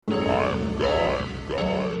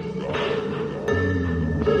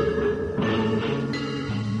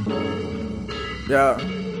Yeah,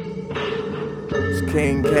 it's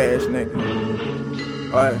King Cash, nigga.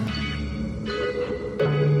 Alright.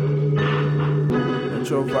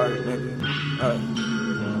 Introvert, nigga.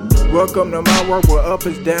 Alright. Welcome to my world where up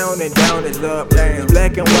is down and down is up. It's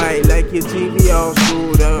black and white like your TV all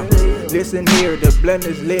screwed up. Listen here, the blend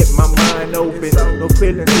is lit, my mind open. No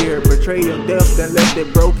feelings here, betrayal, death, and left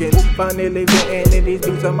it broken. Finally getting in these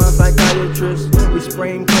beats of my psychiatrist. We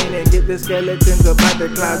spring clean and get the skeletons up out the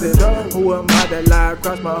closet. Who am I to lie?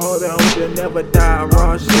 Cross my heart and hope to never die.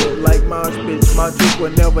 Raw shit like my bitch, my truth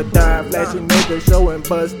will never die. Flashy nigga show and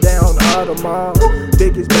bust down Audemars.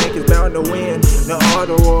 Biggest bank is bound to win, the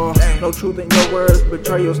auto war. No truth in your words,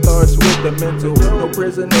 betrayal starts with the mental. No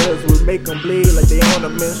prisoners, we make them bleed like they on a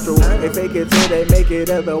menstrual. They fake it till they make it,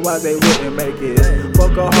 otherwise they wouldn't make it.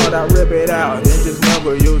 Fuck a heart, I rip it out and just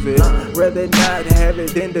never use it. Rather not have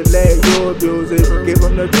it than to let you abuse it. Give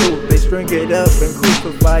them the truth, they string it up and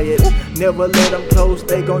crucify it. Never let them close,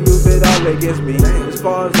 they gon' use it all against me. As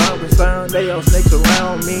far as I'm concerned, they all snakes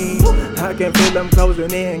around me. I can feel them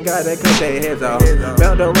closing in, gotta cut their heads off.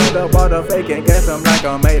 Found a ring up all the fake and guess I'm like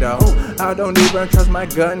a made off. I don't even trust my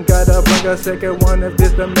gun, gotta bring a second one. If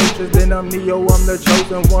this the matrix, then I'm Neo, I'm the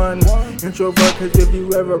chosen one. Introvert, cause if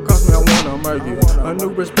you ever cross me, I wanna murder you. A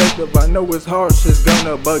new perspective, I know it's harsh, it's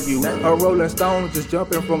gonna bug you. A rolling stone, just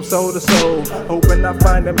jumping from soul to soul. Hoping I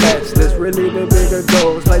find a match, that's really the bigger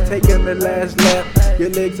goal. It's like taking the last lap,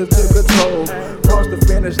 your legs have took a toll. Cross the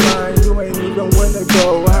finish line, you ain't even win the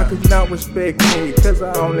goal. How could you not respect me, cause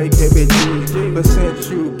I only keep it G. But since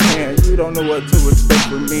you can, you don't know what to expect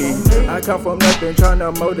from me. I come from nothing, trying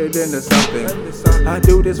to mold it into something. I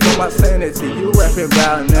do this for my sanity, you rapping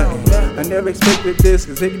about nothing. I never expected this,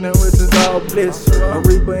 cause ignorance is all bliss. A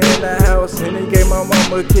reaper in the house, and he gave my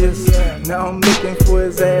mama a kiss. Now I'm looking for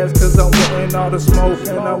his ass, cause I'm wanting all the smoke.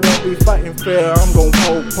 And I won't be fighting fair, I'm gon'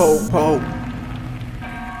 poke. So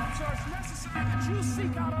it's necessary that you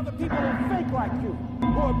seek out other people who think like you,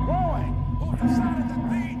 who are growing, who have decided that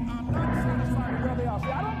they are not satisfied with where they are.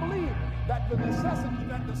 See, I don't believe that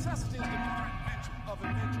necessity is the mother of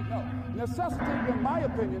invention. No. Necessity, in my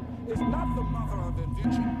opinion, is not the mother of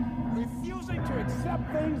invention. Refusing to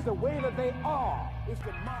accept things the way that they are is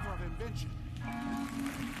the mother of invention.